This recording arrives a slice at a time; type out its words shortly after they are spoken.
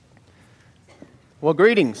Well,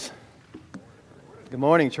 greetings. Good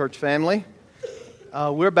morning, church family.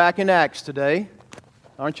 We're back in Acts today.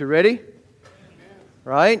 Aren't you ready?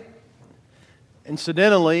 Right?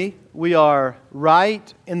 Incidentally, we are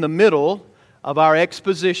right in the middle of our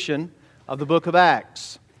exposition of the book of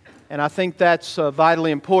Acts. And I think that's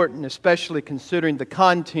vitally important, especially considering the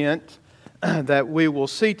content that we will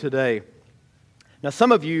see today. Now,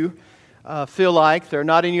 some of you feel like there are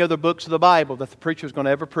not any other books of the Bible that the preacher is going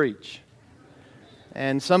to ever preach.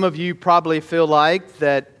 And some of you probably feel like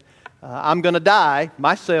that I'm going to die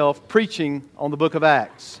myself preaching on the book of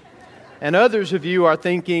Acts. And others of you are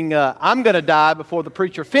thinking, I'm going to die before the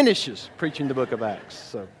preacher finishes preaching the book of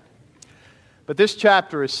Acts. But this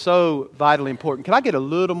chapter is so vitally important. Can I get a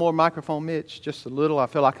little more microphone, Mitch? Just a little. I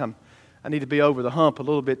feel like I need to be over the hump a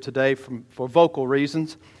little bit today for vocal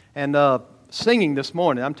reasons. And singing this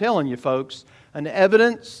morning, I'm telling you folks, an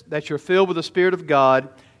evidence that you're filled with the Spirit of God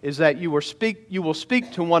is that you will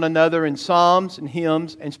speak to one another in psalms and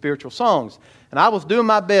hymns and spiritual songs. And I was doing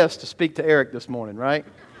my best to speak to Eric this morning, right?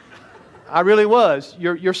 I really was.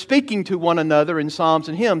 You're speaking to one another in psalms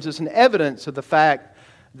and hymns. It's an evidence of the fact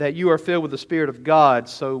that you are filled with the Spirit of God.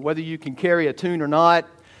 So whether you can carry a tune or not,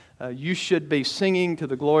 you should be singing to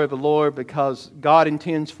the glory of the Lord, because God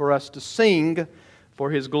intends for us to sing for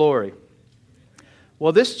His glory.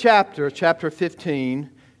 Well, this chapter 15,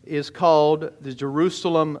 is called the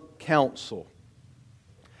Jerusalem Council.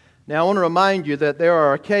 Now, I want to remind you that there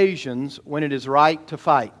are occasions when it is right to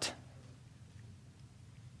fight.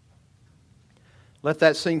 Let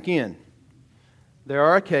that sink in. There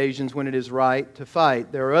are occasions when it is right to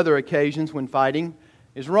fight. There are other occasions when fighting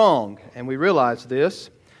is wrong, and we realize this.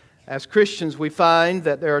 As Christians, we find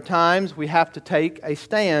that there are times we have to take a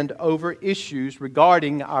stand over issues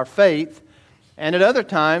regarding our faith, and at other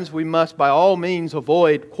times, we must by all means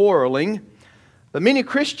avoid quarreling. But many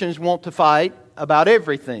Christians want to fight about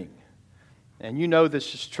everything. And you know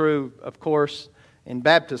this is true, of course, in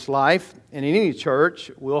Baptist life. And in any church,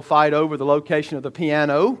 we'll fight over the location of the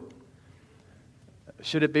piano.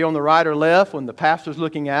 Should it be on the right or left when the pastor's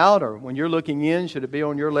looking out, or when you're looking in, should it be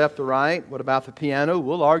on your left or right? What about the piano?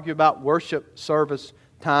 We'll argue about worship service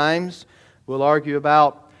times. We'll argue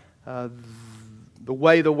about the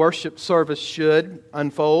way the worship service should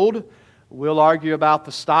unfold. We'll argue about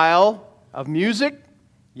the style of music.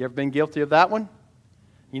 You ever been guilty of that one?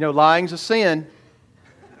 You know, lying's a sin.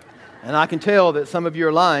 And I can tell that some of you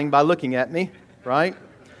are lying by looking at me, right?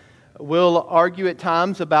 We'll argue at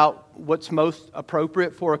times about what's most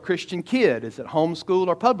appropriate for a Christian kid. Is it homeschool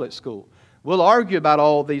or public school? We'll argue about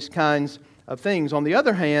all these kinds of things. On the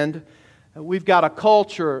other hand, we've got a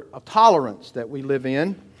culture of tolerance that we live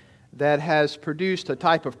in that has produced a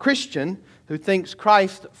type of Christian who thinks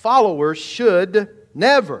Christ followers should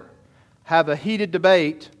never have a heated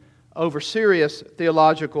debate over serious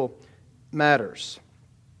theological matters.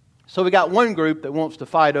 So we got one group that wants to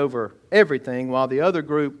fight over everything, while the other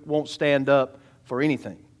group won't stand up for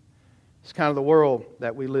anything. It's kind of the world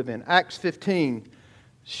that we live in. Acts 15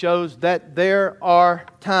 shows that there are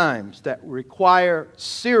times that require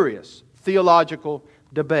serious theological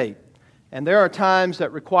debate. And there are times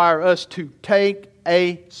that require us to take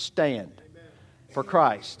a stand for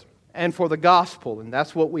Christ and for the gospel. And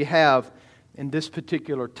that's what we have in this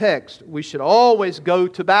particular text. We should always go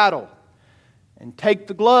to battle and take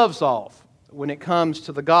the gloves off when it comes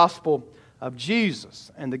to the gospel of Jesus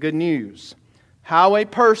and the good news. How a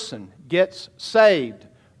person gets saved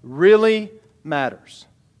really matters.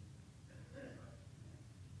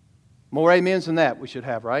 More amens than that we should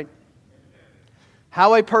have, right?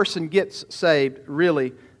 How a person gets saved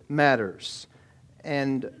really matters.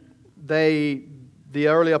 And the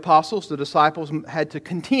early apostles, the disciples, had to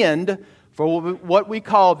contend for what we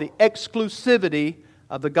call the exclusivity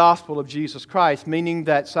of the gospel of Jesus Christ, meaning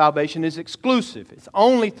that salvation is exclusive. It's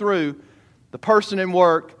only through the person and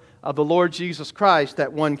work of the Lord Jesus Christ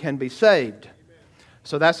that one can be saved.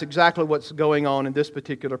 So that's exactly what's going on in this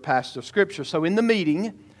particular passage of Scripture. So in the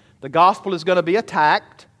meeting, the gospel is going to be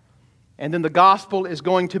attacked, and then the gospel is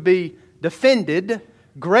going to be defended.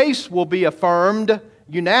 Grace will be affirmed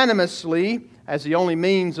unanimously as the only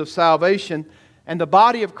means of salvation. And the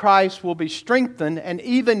body of Christ will be strengthened, and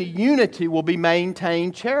even unity will be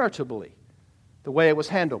maintained charitably, the way it was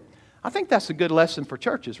handled. I think that's a good lesson for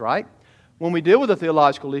churches, right? When we deal with a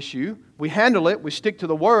theological issue, we handle it, we stick to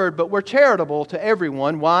the Word, but we're charitable to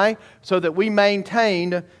everyone. Why? So that we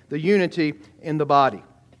maintain the unity in the body.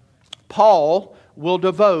 Paul will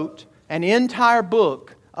devote an entire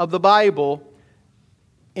book of the Bible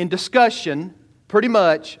in discussion, pretty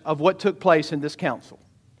much, of what took place in this council.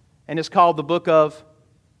 And it's called the book of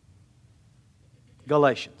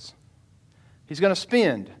Galatians. He's going to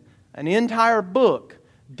spend an entire book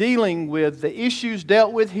dealing with the issues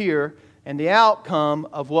dealt with here and the outcome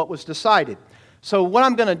of what was decided. So what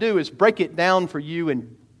I'm going to do is break it down for you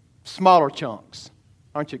in smaller chunks.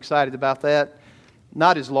 Aren't you excited about that?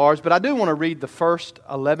 Not as large, but I do want to read the first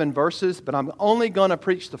 11 verses, but I'm only going to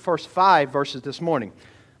preach the first 5 verses this morning.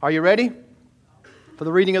 Are you ready for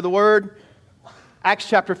the reading of the Word? Acts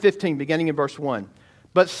chapter 15, beginning in verse 1.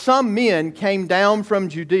 But some men came down from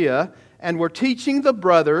Judea and were teaching the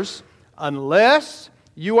brothers, unless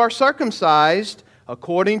you are circumcised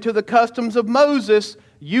according to the customs of Moses,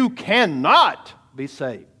 you cannot be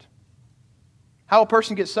saved. How a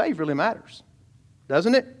person gets saved really matters,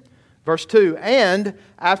 doesn't it? Verse 2, and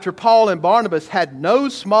after Paul and Barnabas had no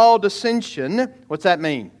small dissension, what's that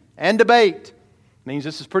mean? And debate. Means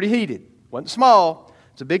this is pretty heated. Wasn't small.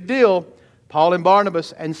 It's a big deal. Paul and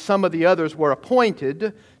Barnabas and some of the others were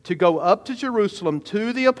appointed to go up to Jerusalem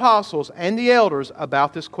to the apostles and the elders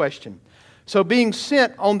about this question. So being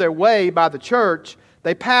sent on their way by the church,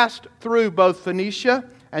 they passed through both Phoenicia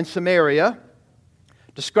and Samaria,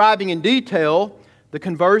 describing in detail the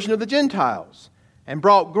conversion of the Gentiles, and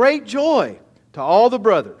brought great joy to all the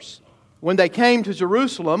brothers. When they came to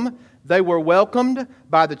Jerusalem, they were welcomed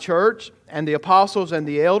by the church and the apostles and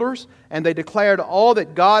the elders, and they declared all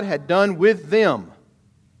that God had done with them.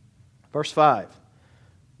 Verse 5.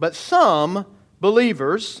 But some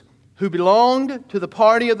believers who belonged to the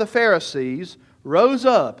party of the Pharisees rose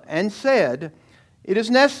up and said, it is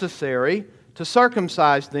necessary to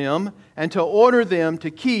circumcise them and to order them to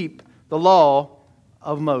keep the law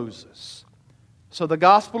of Moses. So the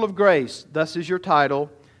gospel of grace, thus is your title,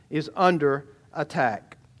 is under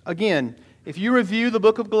attack. Again, if you review the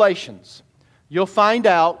book of Galatians, you'll find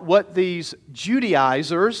out what these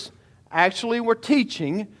Judaizers actually were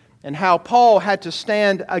teaching and how Paul had to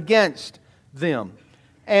stand against them.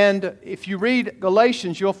 And if you read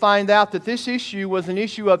Galatians, you'll find out that this issue was an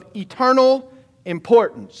issue of eternal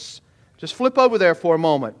importance. Just flip over there for a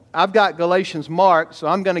moment. I've got Galatians marked, so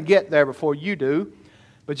I'm going to get there before you do.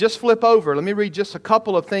 But just flip over. Let me read just a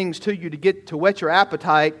couple of things to you to whet your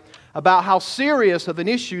appetite about how serious of an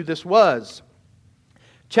issue this was.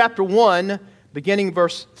 Chapter 1, beginning in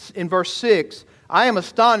verse 6, I am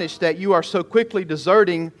astonished that you are so quickly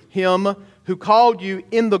deserting Him who called you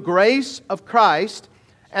in the grace of Christ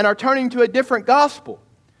and are turning to a different gospel.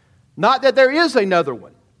 Not that there is another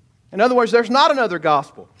one. In other words, there's not another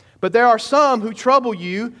gospel. But there are some who trouble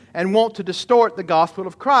you and want to distort the gospel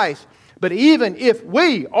of Christ. But even if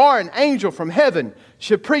we or an angel from heaven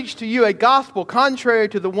should preach to you a gospel contrary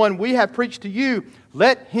to the one we have preached to you,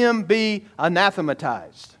 let him be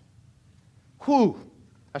anathematized. Whew,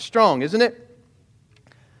 that's strong, isn't it?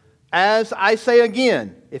 As I say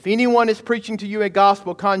again, if anyone is preaching to you a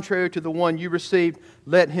gospel contrary to the one you received,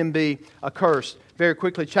 let him be accursed. Very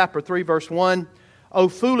quickly, chapter 3, verse 1. O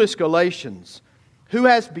foolish Galatians, who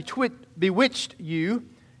has bewitched you?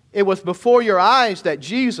 It was before your eyes that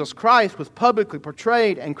Jesus Christ was publicly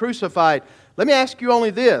portrayed and crucified. Let me ask you only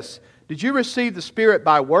this. Did you receive the Spirit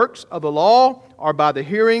by works of the law or by the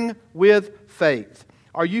hearing with faith?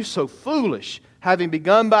 Are you so foolish? Having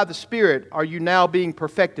begun by the Spirit, are you now being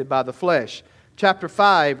perfected by the flesh? Chapter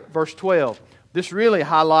 5, verse 12. This really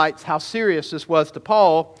highlights how serious this was to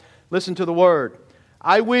Paul. Listen to the word.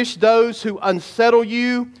 I wish those who unsettle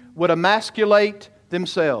you would emasculate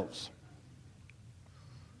themselves.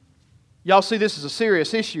 Y'all see this is a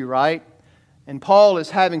serious issue, right? And Paul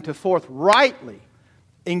is having to forthrightly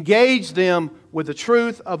engage them with the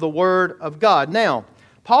truth of the Word of God. Now,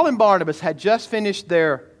 Paul and Barnabas had just finished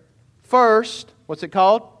their first, what's it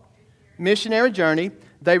called? Missionary journey.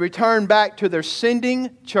 They returned back to their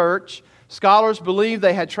sending church. Scholars believe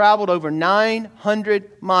they had traveled over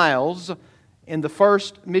 900 miles in the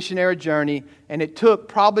first missionary journey, and it took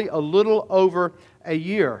probably a little over a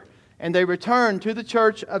year. And they returned to the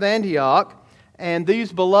church of Antioch, and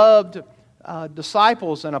these beloved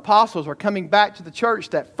disciples and apostles are coming back to the church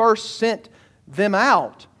that first sent them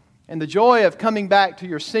out. And the joy of coming back to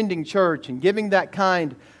your sending church and giving that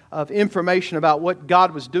kind of information about what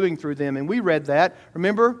God was doing through them. And we read that.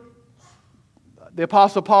 Remember, the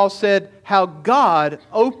Apostle Paul said how God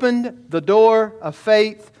opened the door of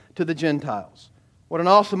faith to the Gentiles. What an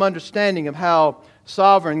awesome understanding of how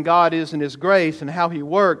sovereign God is in His grace and how He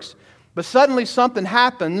works. But suddenly something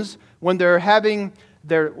happens when they're having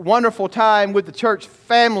their wonderful time with the church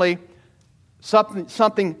family.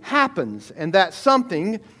 Something happens, and that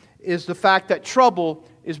something is the fact that trouble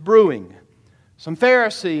is brewing. Some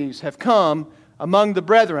Pharisees have come among the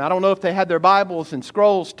brethren. I don't know if they had their Bibles and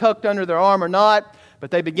scrolls tucked under their arm or not,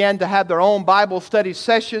 but they began to have their own Bible study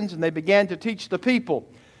sessions, and they began to teach the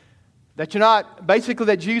people. That you're not, basically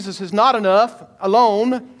that Jesus is not enough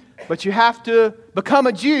alone, but you have to become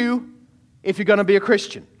a Jew if you're going to be a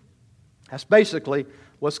Christian. That's basically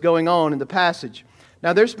what's going on in the passage.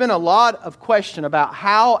 Now, there's been a lot of question about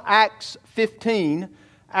how Acts 15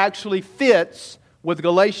 actually fits with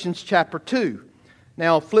Galatians chapter 2.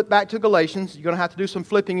 Now, flip back to Galatians. You're going to have to do some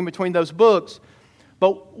flipping in between those books.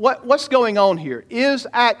 But what's going on here? Is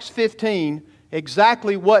Acts 15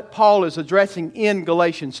 exactly what Paul is addressing in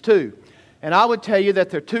Galatians 2? And I would tell you that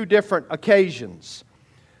there are two different occasions.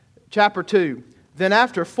 Chapter 2. Then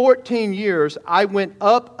after 14 years, I went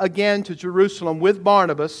up again to Jerusalem with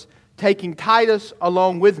Barnabas, taking Titus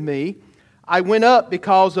along with me. I went up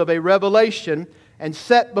because of a revelation and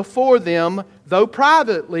set before them, though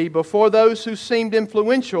privately, before those who seemed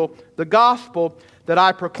influential, the gospel that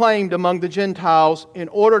I proclaimed among the Gentiles, in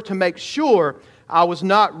order to make sure I was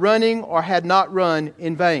not running or had not run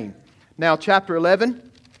in vain. Now, chapter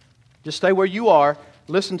 11, just stay where you are.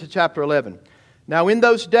 Listen to chapter 11. Now, in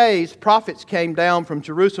those days, prophets came down from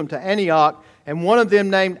Jerusalem to Antioch, and one of them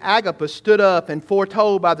named Agabus stood up and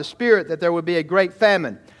foretold by the Spirit that there would be a great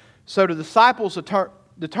famine. So the disciples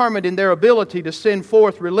determined in their ability to send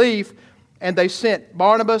forth relief, and they sent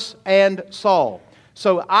Barnabas and Saul.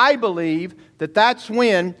 So I believe that that's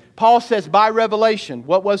when Paul says by revelation.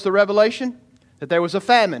 What was the revelation? That there was a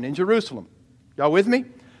famine in Jerusalem. Y'all with me?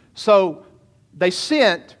 So they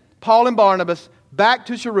sent Paul and Barnabas back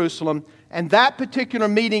to Jerusalem, and that particular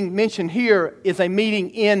meeting mentioned here is a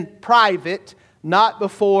meeting in private, not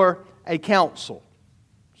before a council.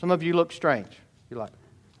 Some of you look strange. You're like,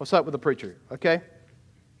 what's up with the preacher? Okay?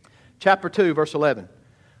 Chapter 2, verse 11.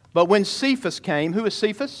 But when Cephas came, who is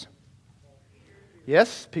Cephas?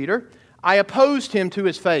 Yes, Peter. I opposed him to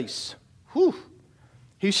his face. Whew.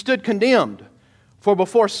 He stood condemned. For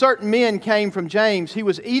before certain men came from James, he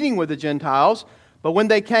was eating with the Gentiles. But when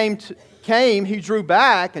they came, he drew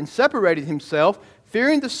back and separated himself,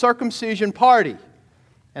 fearing the circumcision party.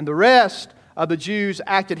 And the rest of the Jews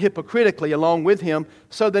acted hypocritically along with him,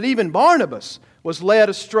 so that even Barnabas was led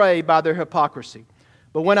astray by their hypocrisy.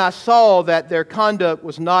 But when I saw that their conduct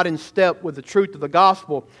was not in step with the truth of the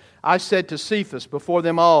gospel, I said to Cephas before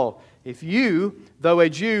them all, if you, though a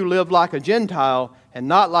Jew, live like a Gentile and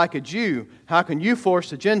not like a Jew, how can you force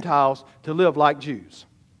the Gentiles to live like Jews?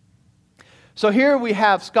 So here we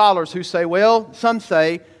have scholars who say, well, some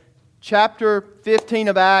say chapter 15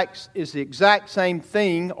 of Acts is the exact same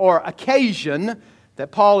thing or occasion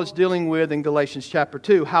that Paul is dealing with in Galatians chapter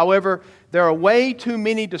 2. However, there are way too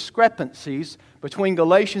many discrepancies between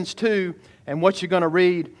Galatians 2 and what you're going to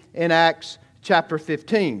read in Acts chapter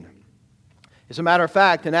 15. As a matter of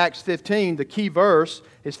fact, in Acts 15, the key verse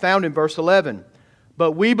is found in verse 11.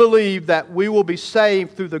 But we believe that we will be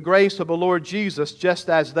saved through the grace of the Lord Jesus just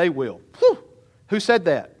as they will. Whew. Who said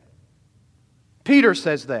that? Peter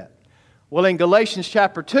says that. Well, in Galatians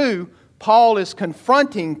chapter 2, Paul is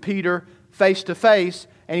confronting Peter face to face,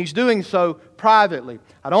 and he's doing so privately.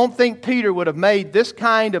 I don't think Peter would have made this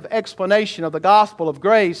kind of explanation of the gospel of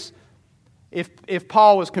grace if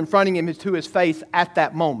Paul was confronting him to his face at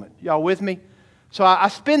that moment. Y'all with me? So I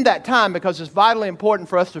spend that time because it's vitally important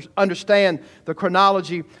for us to understand the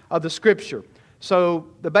chronology of the Scripture. So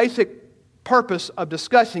the basic purpose of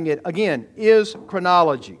discussing it, again, is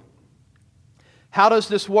chronology. How does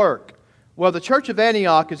this work? Well, the church of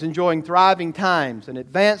Antioch is enjoying thriving times and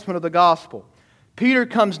advancement of the gospel. Peter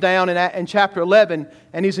comes down in chapter 11,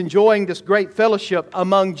 and he's enjoying this great fellowship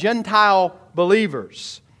among Gentile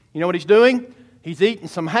believers. You know what he's doing? He's eating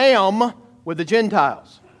some ham with the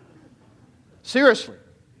Gentiles. Seriously.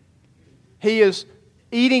 He is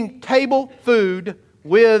eating table food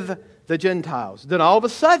with the Gentiles. Then all of a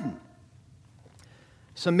sudden,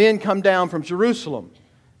 some men come down from Jerusalem.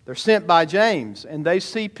 They're sent by James, and they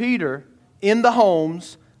see Peter in the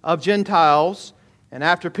homes of Gentiles. And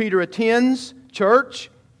after Peter attends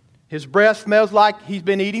church, his breath smells like he's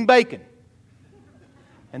been eating bacon.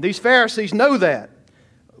 And these Pharisees know that.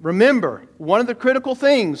 Remember, one of the critical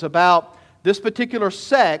things about this particular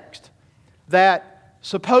sect that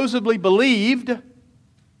supposedly believed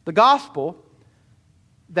the gospel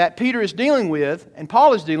that Peter is dealing with and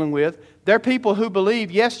Paul is dealing with, they're people who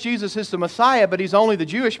believe, yes, Jesus is the Messiah, but He's only the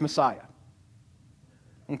Jewish Messiah.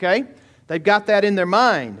 Okay? They've got that in their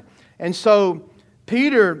mind. And so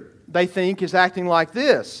Peter, they think, is acting like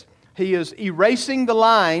this. He is erasing the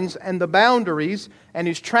lines and the boundaries, and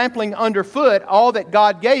he's trampling underfoot all that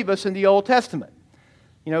God gave us in the Old Testament.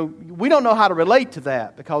 You know, we don't know how to relate to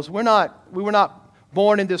that because we were not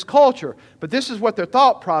born in this culture. But this is what their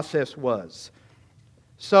thought process was.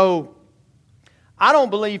 So, I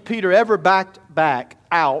don't believe Peter ever backed back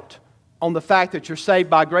out on the fact that you're saved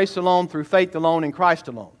by grace alone, through faith alone, in Christ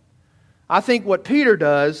alone. I think what Peter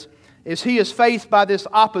does is he is faced by this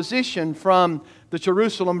opposition from the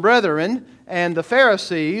Jerusalem brethren and the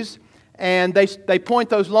Pharisees, and they point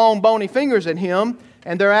those long bony fingers at him,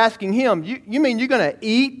 and they're asking him, you mean you're going to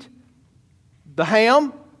eat the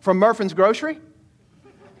ham from Murphy's Grocery?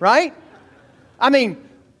 Right? I mean,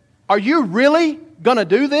 are you really going to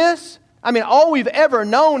do this? I mean, all we've ever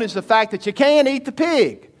known is the fact that you can't eat the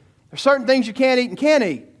pig. There's certain things you can't eat and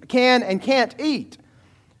can and can't eat.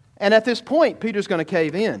 And at this point, Peter's going to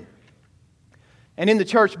cave in. And in the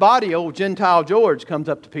church body, old Gentile George comes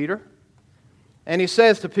up to Peter, and he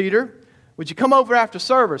says to Peter, would you come over after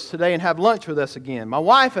service today and have lunch with us again? My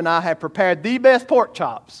wife and I have prepared the best pork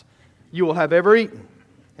chops you will have ever eaten.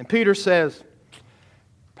 And Peter says,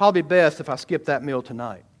 probably best if I skip that meal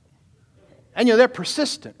tonight. And they're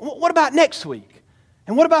persistent. What about next week?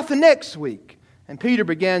 And what about the next week? And Peter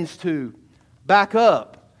begins to back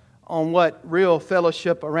up on what real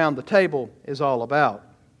fellowship around the table is all about.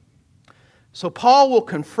 So Paul will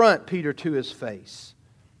confront Peter to his face.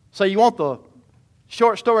 So you want the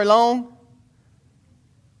short story long?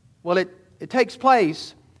 Well, it takes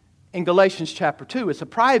place in Galatians chapter 2. It's a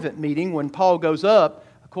private meeting when Paul goes up,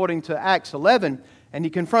 according to Acts 11, and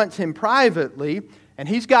he confronts him privately, and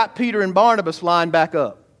he's got Peter and Barnabas lined back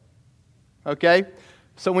up. Okay?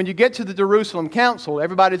 So when you get to the Jerusalem council,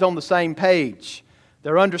 everybody's on the same page.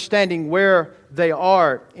 They're understanding where they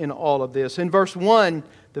are in all of this. In verse 1,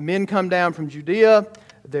 the men come down from Judea.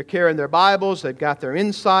 They're carrying their Bibles. They've got their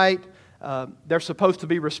insight. They're supposed to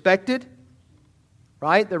be respected,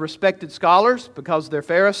 right? They're respected scholars because they're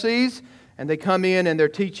Pharisees, and they come in and they're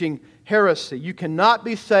teaching heresy. You cannot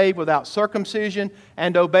be saved without circumcision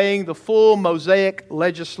and obeying the full Mosaic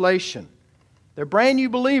legislation. They're brand new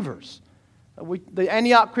believers. The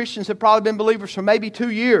Antioch Christians have probably been believers for maybe 2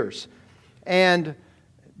 years. And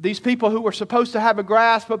these people who were supposed to have a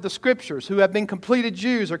grasp of the Scriptures, who have been completed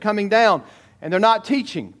Jews, are coming down, and they're not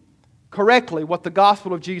teaching correctly what the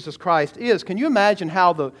gospel of Jesus Christ is. Can you imagine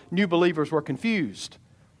how the new believers were confused?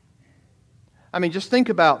 I mean, just think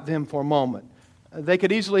about them for a moment. They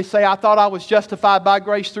could easily say, I thought I was justified by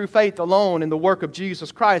grace through faith alone in the work of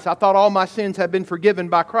Jesus Christ. I thought all my sins had been forgiven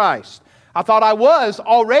by Christ. I thought I was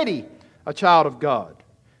already a child of God.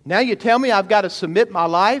 Now you tell me I've got to submit my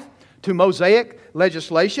life to Mosaic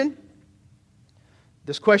legislation?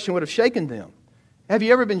 This question would have shaken them. Have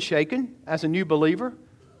you ever been shaken as a new believer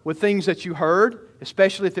with things that you heard,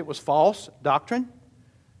 especially if it was false doctrine?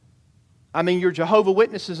 I mean, your Jehovah's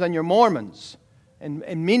Witnesses and your Mormons and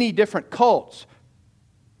many different cults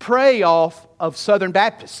prey off of Southern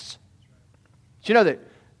Baptists. Do you know that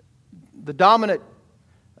the dominant,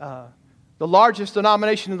 the largest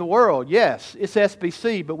denomination in the world, yes, it's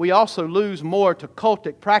SBC, but we also lose more to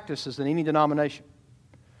cultic practices than any denomination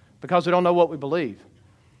because we don't know what we believe.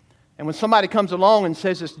 And when somebody comes along and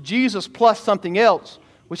says it's Jesus plus something else,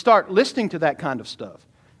 we start listening to that kind of stuff,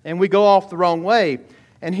 and we go off the wrong way.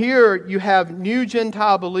 And here you have new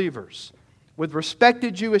Gentile believers with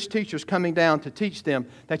respected Jewish teachers coming down to teach them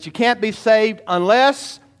that you can't be saved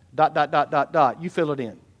unless ... You fill it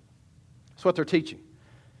in. That's what they're teaching.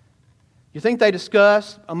 You think they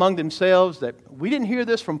discuss among themselves that we didn't hear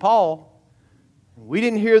this from Paul, we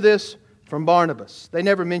didn't hear this from Barnabas. They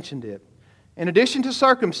never mentioned it. In addition to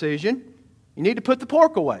circumcision, you need to put the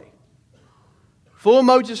pork away. Full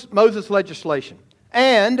Moses legislation.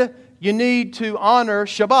 And you need to honor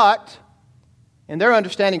Shabbat, in their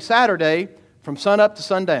understanding Saturday, from sunup to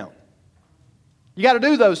sundown. You got to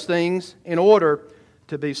do those things in order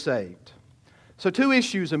to be saved. So 2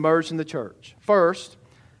 issues emerged in the church. First,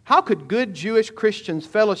 how could good Jewish Christians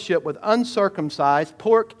fellowship with uncircumcised,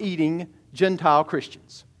 pork-eating Gentile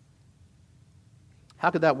Christians?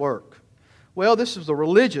 How could that work? Well, this is a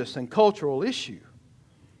religious and cultural issue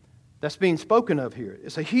that's being spoken of here.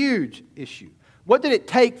 It's a huge issue. What did it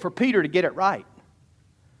take for Peter to get it right?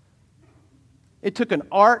 It took an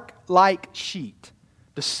ark-like sheet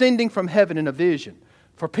descending from heaven in a vision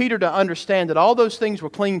for Peter to understand that all those things were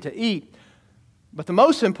clean to eat. But the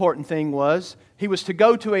most important thing was he was to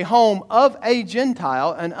go to a home of a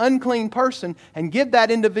Gentile, an unclean person, and give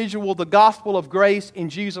that individual the gospel of grace in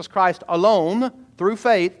Jesus Christ alone, through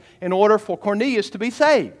faith, in order for Cornelius to be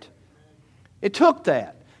saved. It took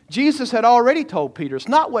that. Jesus had already told Peter, it's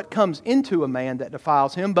not what comes into a man that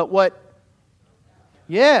defiles him, but what...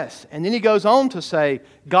 Yes, and then he goes on to say,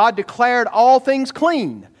 God declared all things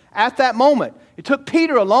clean at that moment. It took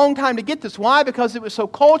Peter a long time to get this. Why? Because it was so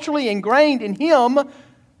culturally ingrained in him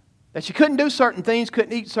that you couldn't do certain things,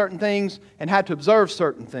 couldn't eat certain things, and had to observe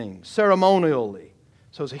certain things ceremonially.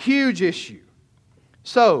 So it's a huge issue.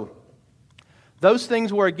 So, Those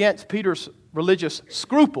things were against Peter's religious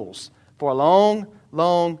scruples for a long,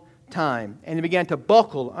 long time. And he began to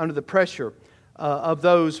buckle under the pressure of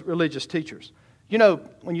those religious teachers. You know,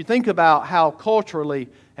 when you think about how culturally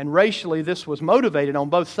and racially this was motivated on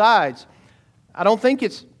both sides, I don't think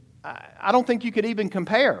you could even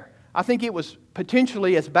compare. I think it was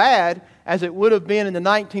potentially as bad as it would have been in the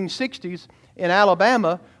 1960s in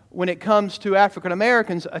Alabama when it comes to African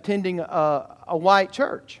Americans attending a white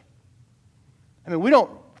church. I mean,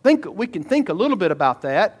 we can think a little bit about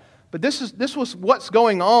that, but this was what's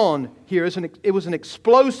going on here. It was an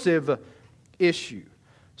explosive issue.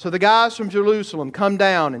 So the guys from Jerusalem come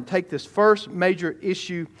down and take this first major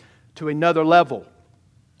issue to another level.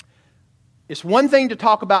 It's one thing to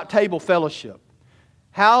talk about table fellowship.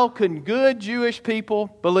 How can good Jewish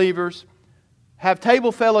people, believers, have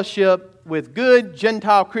table fellowship with good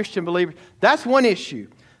Gentile Christian believers? That's one issue.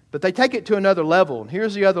 But they take it to another level. And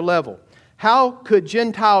here's the other level. How could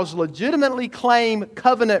Gentiles legitimately claim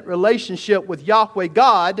covenant relationship with Yahweh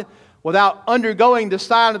God without undergoing the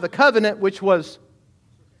sign of the covenant, which was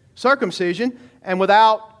circumcision, and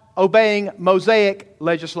without obeying Mosaic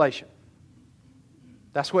legislation?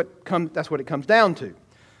 That's what it comes down to.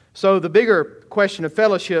 So the bigger question of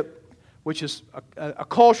fellowship, which is a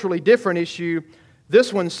culturally different issue,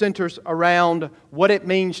 this one centers around what it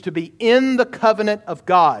means to be in the covenant of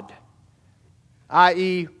God.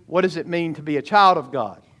 I.e., what does it mean to be a child of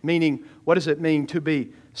God? Meaning, what does it mean to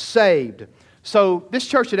be saved? So this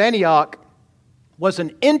church at Antioch was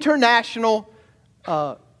an international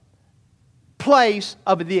place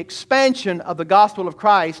of the expansion of the gospel of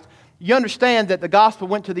Christ. You understand that the gospel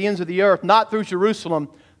went to the ends of the earth, not through Jerusalem,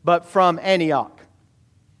 but from Antioch.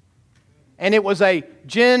 And it was a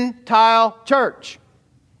Gentile church.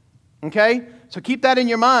 Okay? So keep that in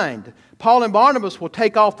your mind. Paul and Barnabas will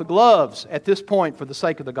take off the gloves at this point for the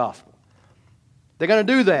sake of the gospel. They're going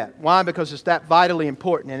to do that. Why? Because it's that vitally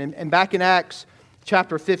important. And back in Acts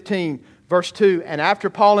chapter 15, verse 2, and after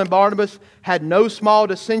Paul and Barnabas had no small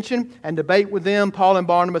dissension and debate with them, Paul and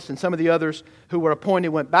Barnabas and some of the others who were appointed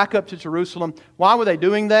went back up to Jerusalem. Why were they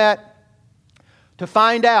doing that? To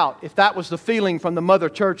find out if that was the feeling from the mother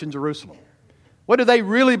church in Jerusalem. What do they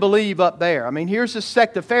really believe up there? I mean, here's this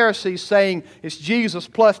sect of Pharisees saying it's Jesus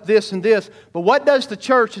plus this and this. But what does the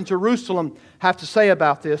church in Jerusalem have to say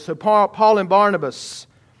about this? So Paul and Barnabas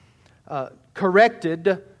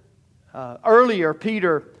corrected earlier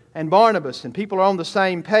Peter and Barnabas, and people are on the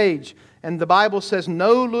same page. And the Bible says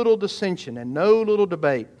no little dissension and no little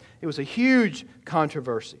debate. It was a huge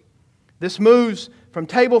controversy. This moves from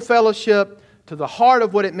table fellowship to the heart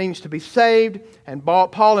of what it means to be saved, and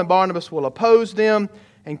Paul and Barnabas will oppose them.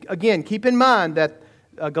 And again, keep in mind that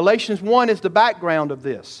Galatians 1 is the background of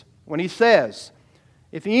this. When he says,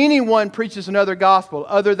 if anyone preaches another gospel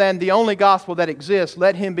other than the only gospel that exists,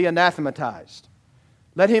 let him be anathematized.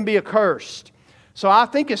 Let him be accursed. So I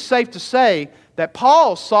think it's safe to say that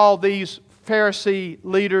Paul saw these Pharisee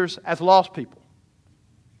leaders as lost people.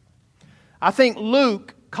 I think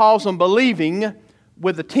Luke calls them believing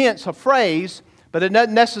with the tense of phrase, but it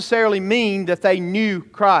doesn't necessarily mean that they knew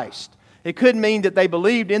Christ. It could mean that they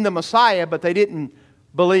believed in the Messiah, but they didn't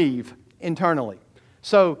believe internally.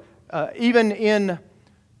 So even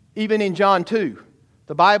in John 2,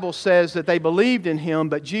 the Bible says that they believed in Him,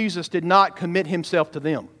 but Jesus did not commit Himself to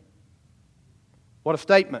them. What a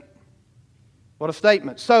statement. What a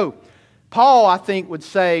statement. So Paul, I think, would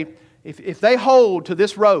say, if they hold to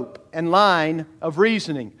this rope and line of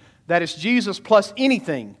reasoning, that it's Jesus plus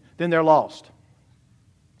anything, then they're lost.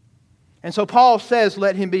 And so Paul says,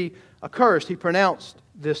 let him be accursed. He pronounced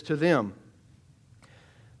this to them.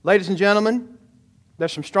 Ladies and gentlemen,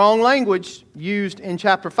 there's some strong language used in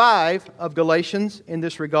chapter 5 of Galatians in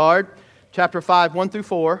this regard. Chapter 5, 1 through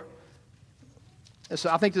 4. So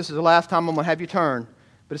I think this is the last time I'm going to have you turn,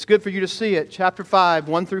 but it's good for you to see it. Chapter 5,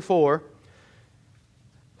 1 through 4.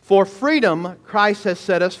 For freedom, Christ has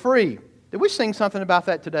set us free. Did we sing something about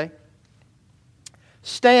that today?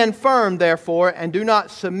 Stand firm, therefore, and do not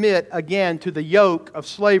submit again to the yoke of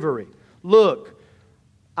slavery. Look,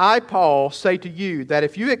 I, Paul, say to you that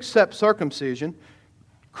if you accept circumcision,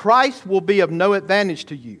 Christ will be of no advantage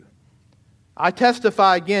to you. I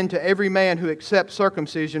testify again to every man who accepts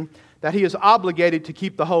circumcision that he is obligated to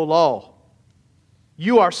keep the whole law.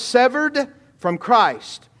 You are severed from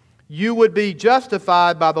Christ. You would be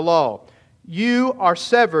justified by the law. You are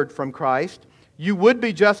severed from Christ. You would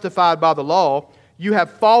be justified by the law. You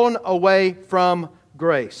have fallen away from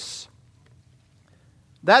grace.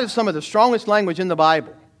 That is some of the strongest language in the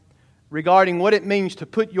Bible regarding what it means to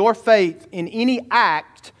put your faith in any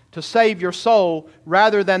act to save your soul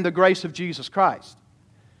rather than the grace of Jesus Christ.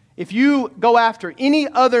 If you go after any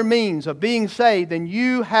other means of being saved, then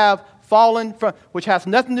you have fallen from, which has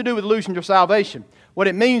nothing to do with losing your salvation. What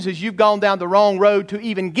it means is you've gone down the wrong road to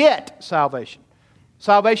even get salvation.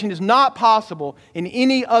 Salvation is not possible in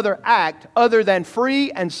any other act other than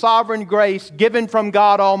free and sovereign grace given from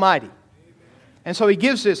God Almighty. And so he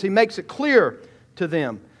gives this, he makes it clear to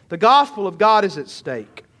them. The gospel of God is at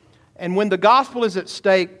stake. And when the gospel is at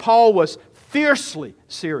stake, Paul was fiercely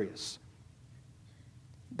serious.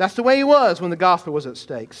 That's the way he was when the gospel was at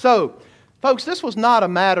stake. So, folks, this was not a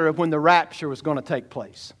matter of when the rapture was going to take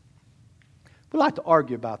place. We like to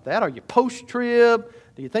argue about that. Are you post-trib?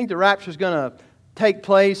 Do you think the rapture is going to take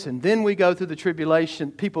place and then we go through the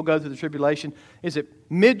tribulation? People go through the tribulation. Is it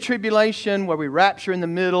mid-tribulation where we rapture in the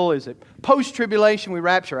middle? Is it post-tribulation we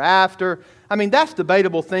rapture after? I mean, that's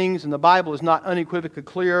debatable things, and the Bible is not unequivocally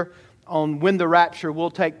clear on when the rapture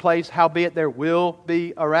will take place, howbeit there will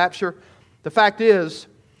be a rapture. The fact is,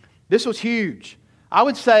 this was huge. I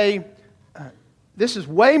would say this is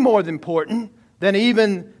way more important than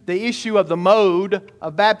even the issue of the mode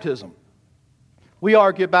of baptism. We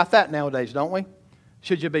argue about that nowadays, don't we?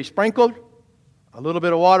 Should you be sprinkled? A little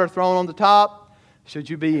bit of water thrown on the top? Should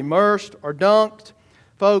you be immersed or dunked?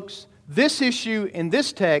 Folks, this issue in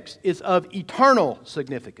this text is of eternal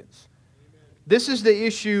significance. This is the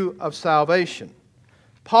issue of salvation.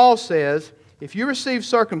 Paul says, if you receive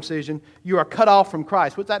circumcision, you are cut off from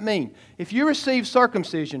Christ. What does that mean? If you receive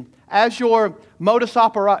circumcision as your modus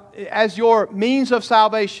operandi, as your means of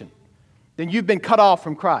salvation, then you've been cut off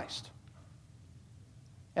from Christ.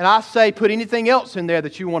 And I say put anything else in there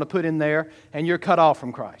that you want to put in there, and you're cut off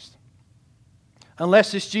from Christ.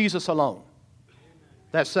 Unless it's Jesus alone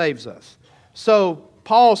that saves us. So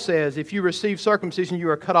Paul says if you receive circumcision, you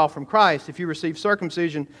are cut off from Christ. If you receive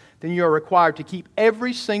circumcision, then you are required to keep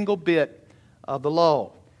every single bit of the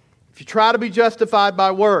law. If you try to be justified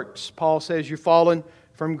by works, Paul says you've fallen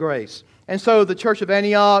from grace. And so the church of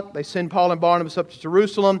Antioch, they send Paul and Barnabas up to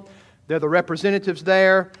Jerusalem. They're the representatives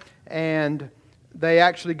there, and they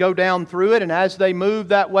actually go down through it. And as they move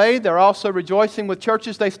that way, they're also rejoicing with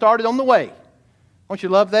churches they started on the way. Don't you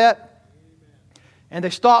love that? And they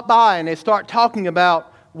stop by and they start talking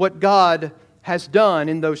about what God has done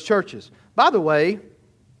in those churches. By the way,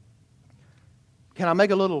 can I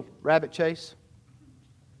make a little rabbit chase?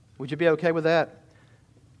 Would you be okay with that?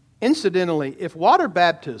 Incidentally, if water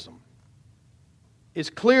baptism is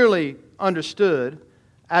clearly understood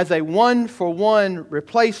as a one-for-one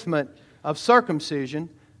replacement of circumcision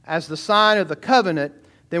as the sign of the covenant,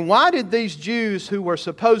 then why did these Jews who were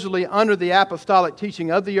supposedly under the apostolic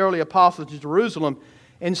teaching of the early apostles of Jerusalem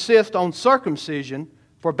insist on circumcision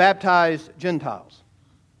for baptized Gentiles?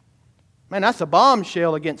 Man, that's a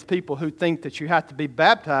bombshell against people who think that you have to be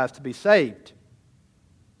baptized to be saved.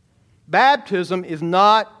 Baptism is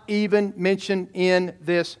not even mentioned in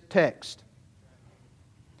this text.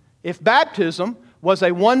 If baptism was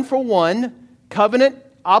a one-for-one covenant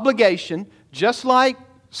obligation, just like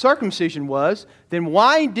circumcision was, then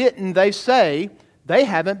why didn't they say they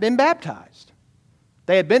haven't been baptized?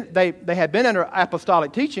 They had been under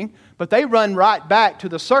apostolic teaching, but they run right back to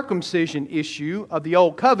the circumcision issue of the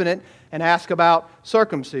old covenant and ask about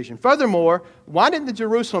circumcision. Furthermore, why didn't the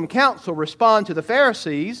Jerusalem council respond to the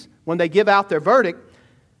Pharisees when they give out their verdict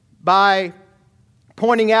by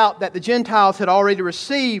pointing out that the Gentiles had already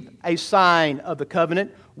received a sign of the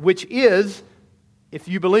covenant, which is, if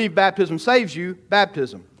you believe baptism saves you,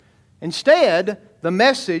 baptism. Instead, the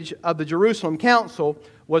message of the Jerusalem council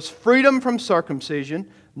was freedom from circumcision,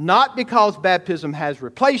 not because baptism has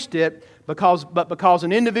replaced it, but because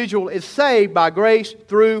an individual is saved by grace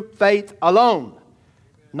through faith alone,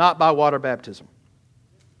 not by water baptism.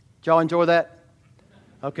 Did y'all enjoy that?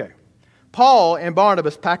 Okay. Paul and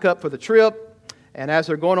Barnabas pack up for the trip, and as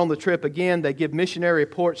they're going on the trip again, they give missionary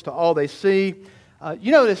reports to all they see.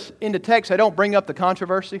 You notice in the text they don't bring up the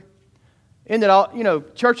controversy. In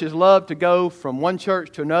that, churches love to go from one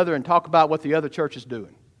church to another and talk about what the other church is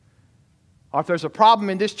doing. Or if there's a problem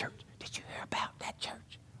in this church, did you hear about that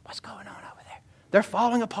church? What's going on over there? They're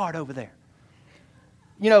falling apart over there.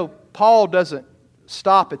 Paul doesn't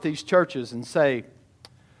stop at these churches and say,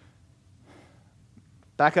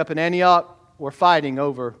 back up in Antioch, we're fighting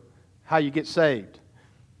over how you get saved.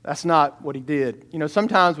 That's not what he did.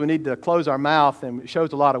 Sometimes we need to close our mouth, and it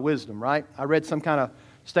shows a lot of wisdom, right? I read some kind of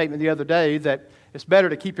statement the other day that it's better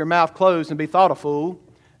to keep your mouth closed and be thought a fool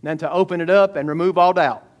than to open it up and remove all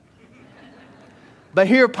doubt. But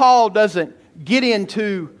here Paul doesn't get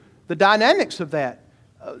into the dynamics of that.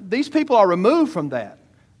 These people are removed from that.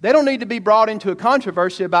 They don't need to be brought into a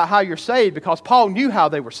controversy about how you're saved because Paul knew how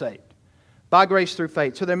they were saved. By grace through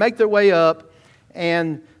faith. So they make their way up,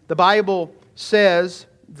 and the Bible says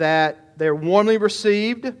that they're warmly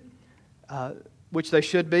received, which they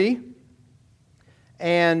should be.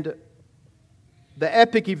 And the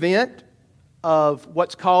epic event of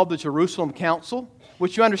what's called the Jerusalem Council,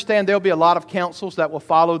 which you understand there'll be a lot of councils that will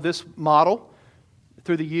follow this model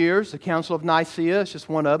through the years. The Council of Nicaea is just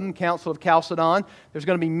one of them. Council of Chalcedon. There's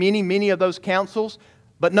going to be many, many of those councils,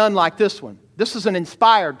 but none like this one. This is an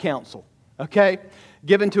inspired council, okay,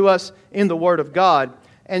 given to us in the Word of God.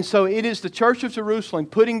 And so it is the Church of Jerusalem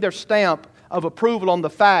putting their stamp of approval on the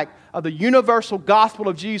fact of the universal gospel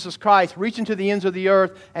of Jesus Christ reaching to the ends of the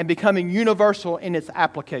earth and becoming universal in its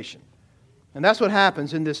application. And that's what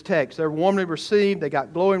happens in this text. They're warmly received. They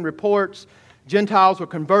got glowing reports. Gentiles were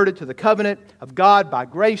converted to the covenant of God by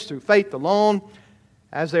grace through faith alone.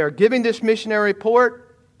 As they are giving this missionary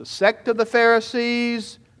report, the sect of the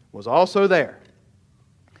Pharisees was also there.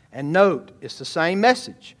 And note, it's the same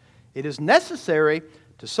message. It is necessary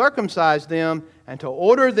to circumcise them and to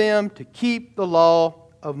order them to keep the law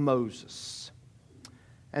of Moses.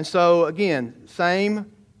 And so, again,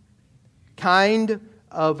 same kind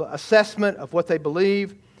of assessment of what they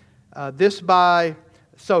believe.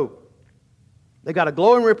 So they got a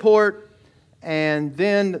glowing report, and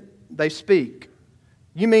then they speak.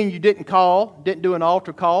 You mean you didn't do an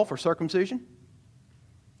altar call for circumcision?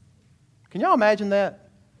 Can y'all imagine that?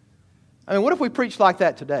 I mean, what if we preached like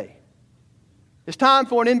that today? It's time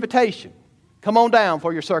for an invitation. Come on down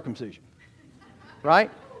for your circumcision.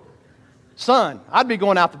 Right? Son, I'd be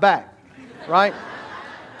going out the back. Right?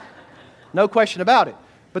 No question about it.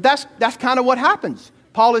 But that's kind of what happens.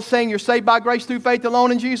 Paul is saying you're saved by grace through faith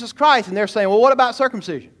alone in Jesus Christ. And they're saying, well, what about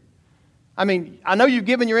circumcision? I mean, I know you've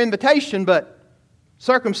given your invitation, but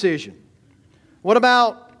circumcision. What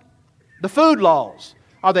about the food laws?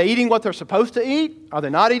 Are they eating what they're supposed to eat? Are they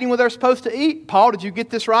not eating what they're supposed to eat? Paul, did you get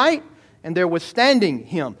this right? And they're withstanding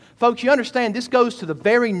him. Folks, you understand this goes to the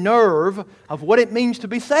very nerve of what it means to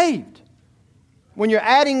be saved. When you're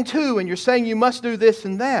adding to and you're saying you must do this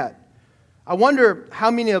and that, I wonder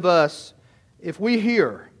how many of us, if we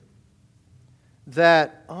hear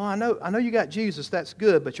that, oh, I know you got Jesus, that's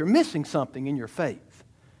good, but you're missing something in your faith.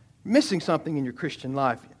 You're missing something in your Christian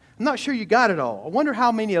life. I'm not sure you got it all. I wonder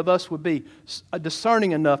how many of us would be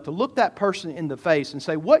discerning enough to look that person in the face and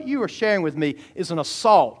say, what you are sharing with me is an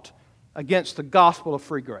assault against the gospel of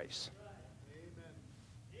free grace.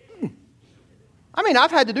 I mean,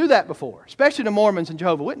 I've had to do that before, especially the Mormons and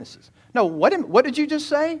Jehovah's Witnesses. No, what did you just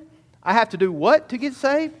say? I have to do what to get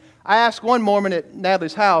saved? I asked one Mormon at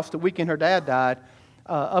Natalie's house the weekend her dad died,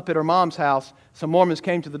 up at her mom's house. Some Mormons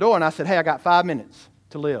came to the door and I said, hey, I got 5 minutes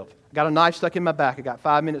to live. I got a knife stuck in my back. I got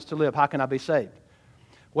 5 minutes to live. How can I be saved?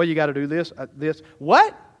 Well, you got to do this.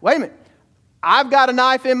 What? Wait a minute. I've got a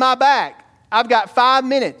knife in my back. I've got 5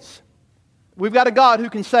 minutes. We've got a God who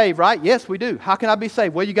can save, right? Yes, we do. How can I be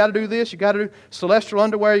saved? Well, you got to do this. You got to do celestial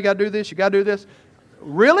underwear. You got to do this. You got to do this.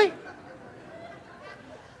 Really?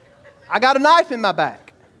 I got a knife in my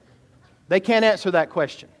back. They can't answer that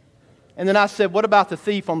question. And then I said, what about the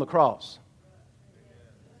thief on the cross?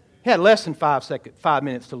 He had less than 5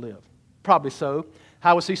 minutes to live. Probably so.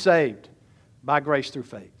 How was he saved? By grace through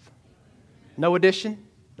faith. No addition,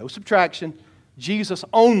 no subtraction. Jesus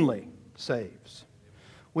only saves.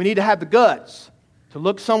 We need to have the guts to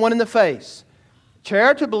look someone in the face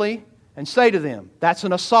charitably and say to them, that's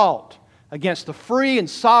an assault against the free and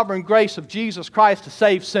sovereign grace of Jesus Christ to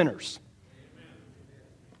save sinners.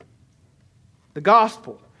 The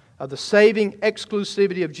gospel of the saving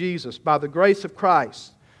exclusivity of Jesus by the grace of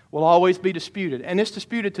Christ will always be disputed. And it's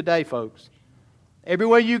disputed today, folks.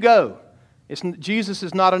 Everywhere you go, Jesus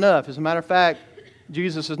is not enough. As a matter of fact,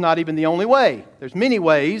 Jesus is not even the only way. There's many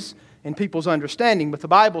ways in people's understanding, but the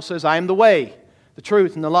Bible says, I am the way, the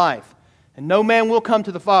truth, and the life. And no man will come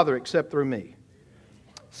to the Father except through me.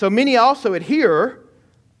 So many also adhere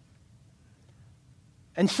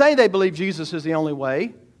and say they believe Jesus is the only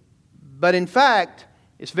way, but in fact,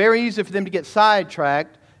 it's very easy for them to get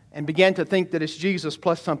sidetracked and begin to think that it's Jesus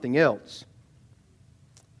plus something else.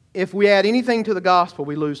 If we add anything to the gospel,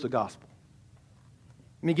 we lose the gospel.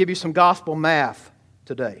 Let me give you some gospel math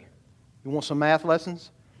today. You want some math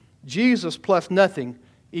lessons? Jesus plus nothing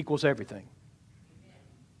equals everything.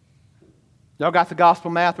 Y'all got the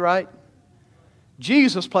gospel math right?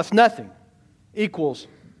 Jesus plus nothing equals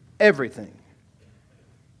everything.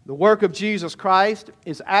 The work of Jesus Christ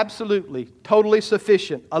is absolutely, totally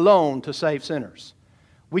sufficient alone to save sinners.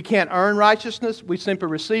 We can't earn righteousness. We simply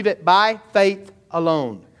receive it by faith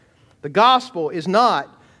alone. The gospel is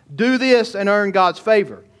not do this and earn God's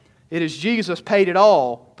favor. It is Jesus paid it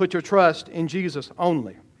all. Put your trust in Jesus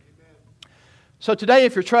only. So today,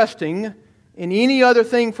 if you're trusting in any other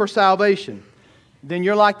thing for salvation, then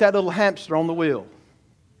you're like that little hamster on the wheel.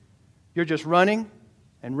 You're just running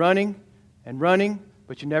and running and running,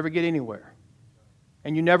 but you never get anywhere.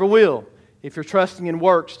 And you never will if you're trusting in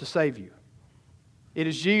works to save you. It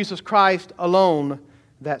is Jesus Christ alone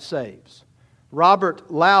that saves.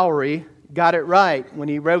 Robert Lowry got it right when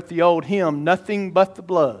he wrote the old hymn, Nothing But the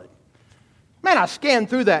Blood. Man, I scanned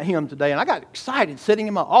through that hymn today and I got excited sitting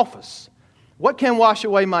in my office. What can wash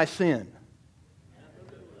away my sin?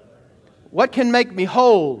 What can make me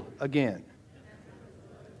whole again?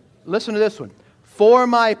 Listen to this one. For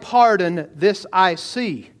my pardon, this I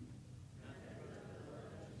see.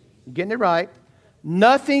 You getting it right?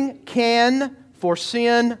 Nothing can for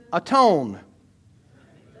sin atone.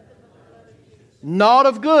 Naught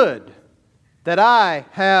of good that I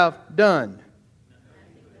have done.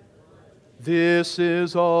 This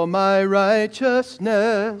is all my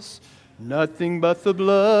righteousness, nothing but the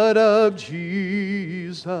blood of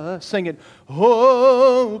Jesus. Sing it.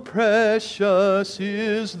 Oh, precious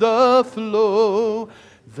is the flow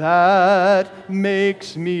that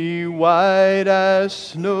makes me white as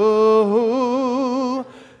snow.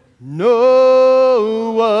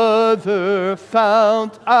 No other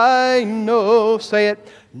fount I know. Say it.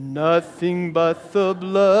 Nothing but the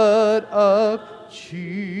blood of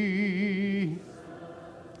Jesus.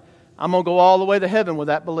 I'm going to go all the way to heaven with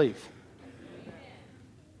that belief.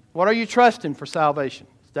 What are you trusting for salvation?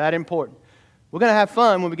 It's that important. We're going to have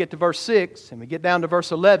fun when we get to verse 6 and we get down to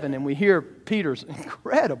verse 11 and we hear Peter's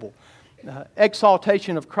incredible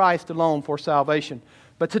exaltation of Christ alone for salvation.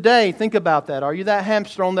 But today, think about that. Are you that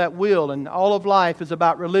hamster on that wheel and all of life is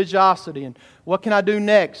about religiosity and what can I do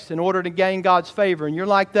next in order to gain God's favor? And you're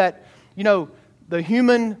like that, the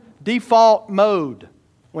human default mode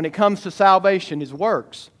when it comes to salvation is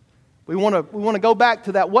works. We want to go back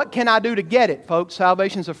to that. What can I do to get it, folks?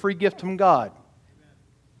 Salvation is a free gift from God.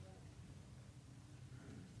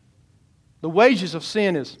 The wages of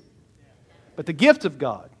sin is, but the gift of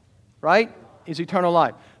God, right, is eternal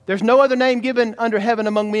life. There's no other name given under heaven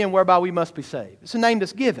among men whereby we must be saved. It's a name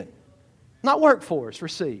that's given, not work for us,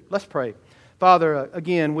 received. Let's pray. Father,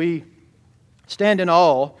 again, we stand in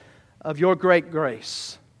awe of your great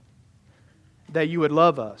grace that you would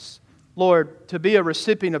love us. Lord, to be a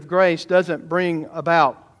recipient of grace doesn't bring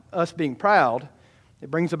about us being proud. It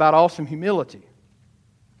brings about awesome humility.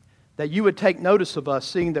 That you would take notice of us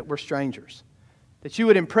seeing that we're strangers. That you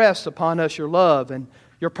would impress upon us your love and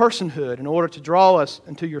your personhood in order to draw us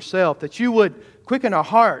into yourself. That you would quicken our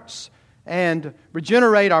hearts and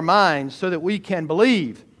regenerate our minds so that we can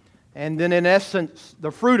believe. And then in essence,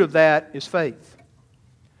 the fruit of that is faith.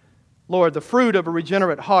 Lord, the fruit of a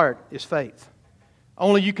regenerate heart is faith.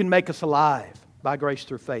 Only you can make us alive by grace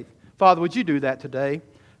through faith. Father, would you do that today?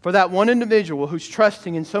 For that one individual who's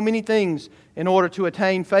trusting in so many things in order to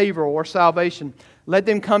attain favor or salvation, let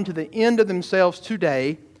them come to the end of themselves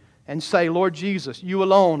today and say, Lord Jesus, you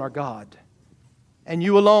alone are God. And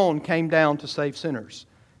you alone came down to save sinners.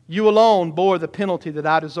 You alone bore the penalty that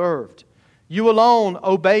I deserved. You alone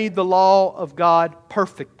obeyed the law of God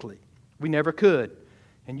perfectly. We never could.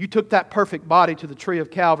 And you took that perfect body to the tree of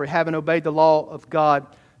Calvary, having obeyed the law of God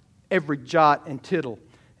every jot and tittle.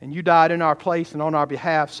 And you died in our place and on our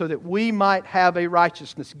behalf so that we might have a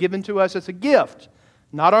righteousness given to us as a gift,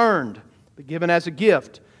 not earned, but given as a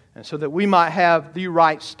gift, and so that we might have the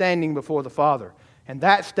right standing before the Father. And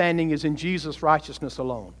that standing is in Jesus' righteousness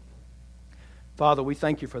alone. Father, we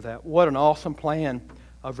thank you for that. What an awesome plan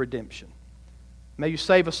of redemption. May you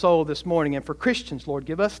save a soul this morning. And for Christians, Lord,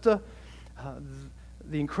 give us the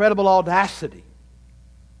incredible audacity,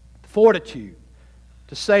 the fortitude,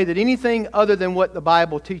 to say that anything other than what the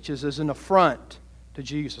Bible teaches is an affront to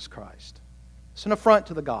Jesus Christ. It's an affront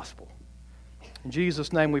to the gospel. In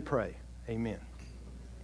Jesus' name we pray. Amen.